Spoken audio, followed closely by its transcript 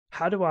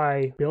how do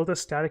I build a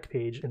static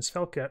page in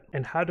SvelteKit,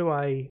 and how do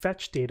I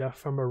fetch data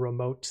from a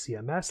remote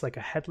CMS, like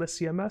a headless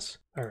CMS?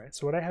 All right,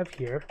 so what I have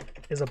here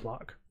is a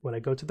blog. When I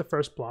go to the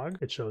first blog,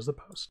 it shows the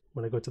post.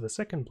 When I go to the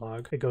second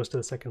blog, it goes to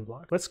the second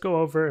blog. Let's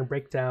go over and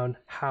break down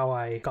how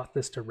I got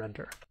this to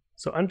render.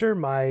 So under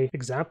my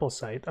example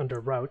site, under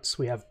routes,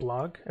 we have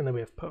blog and then we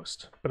have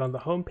post. But on the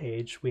home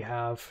page, we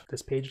have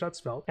this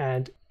page.svelte,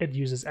 and it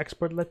uses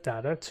export-let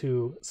data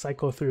to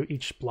cycle through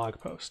each blog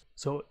post.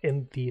 So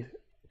in the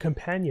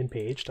companion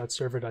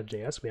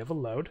page.server.js, we have a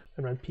load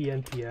and run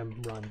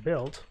pnpm run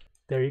build.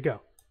 There you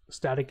go,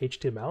 static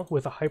HTML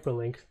with a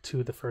hyperlink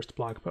to the first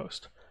blog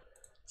post.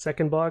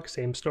 Second blog,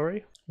 same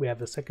story. We have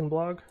the second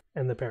blog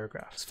and the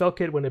paragraph.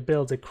 SvelteKit, when it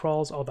builds, it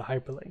crawls all the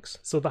hyperlinks.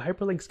 So the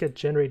hyperlinks get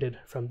generated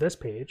from this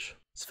page.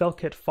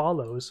 SvelteKit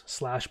follows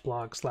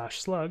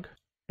 /blog/slug,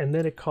 and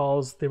then it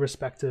calls the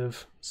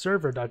respective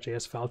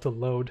server.js file to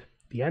load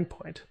the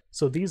endpoint.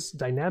 So these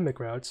dynamic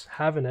routes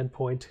have an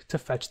endpoint to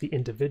fetch the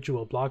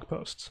individual blog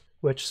posts,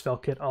 which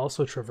SvelteKit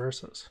also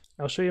traverses.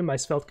 I'll show you my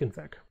Svelte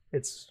config.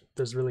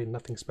 There's really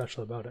nothing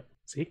special about it.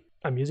 See,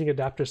 I'm using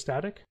adapter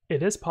static.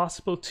 It is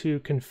possible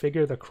to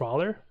configure the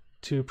crawler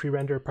to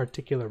pre-render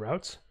particular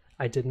routes.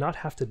 I did not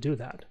have to do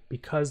that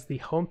because the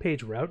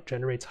homepage route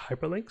generates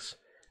hyperlinks,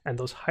 and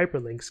those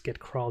hyperlinks get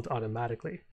crawled automatically.